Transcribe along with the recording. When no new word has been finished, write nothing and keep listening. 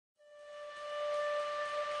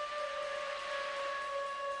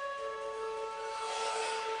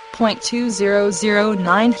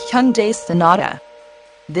2009 Hyundai Sonata.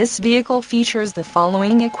 This vehicle features the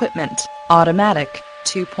following equipment: automatic,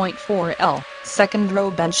 2.4L, second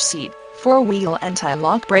row bench seat, 4-wheel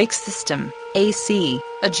anti-lock brake system, AC,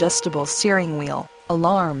 adjustable steering wheel,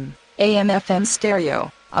 alarm, AM/FM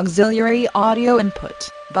stereo, auxiliary audio input,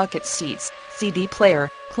 bucket seats, CD player,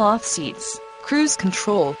 cloth seats, cruise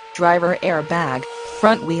control, driver airbag,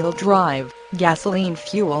 front-wheel drive, gasoline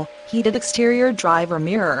fuel, heated exterior driver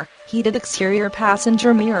mirror, heated exterior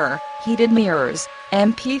passenger mirror, heated mirrors,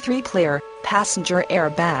 MP3 player, passenger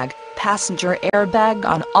airbag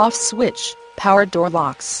on-off switch, power door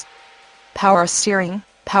locks, power steering,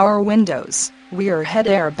 power windows, rear head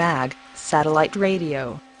airbag, satellite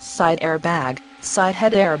radio, side head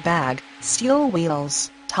airbag, steel wheels,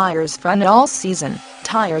 tires front all season,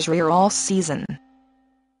 tires rear all season.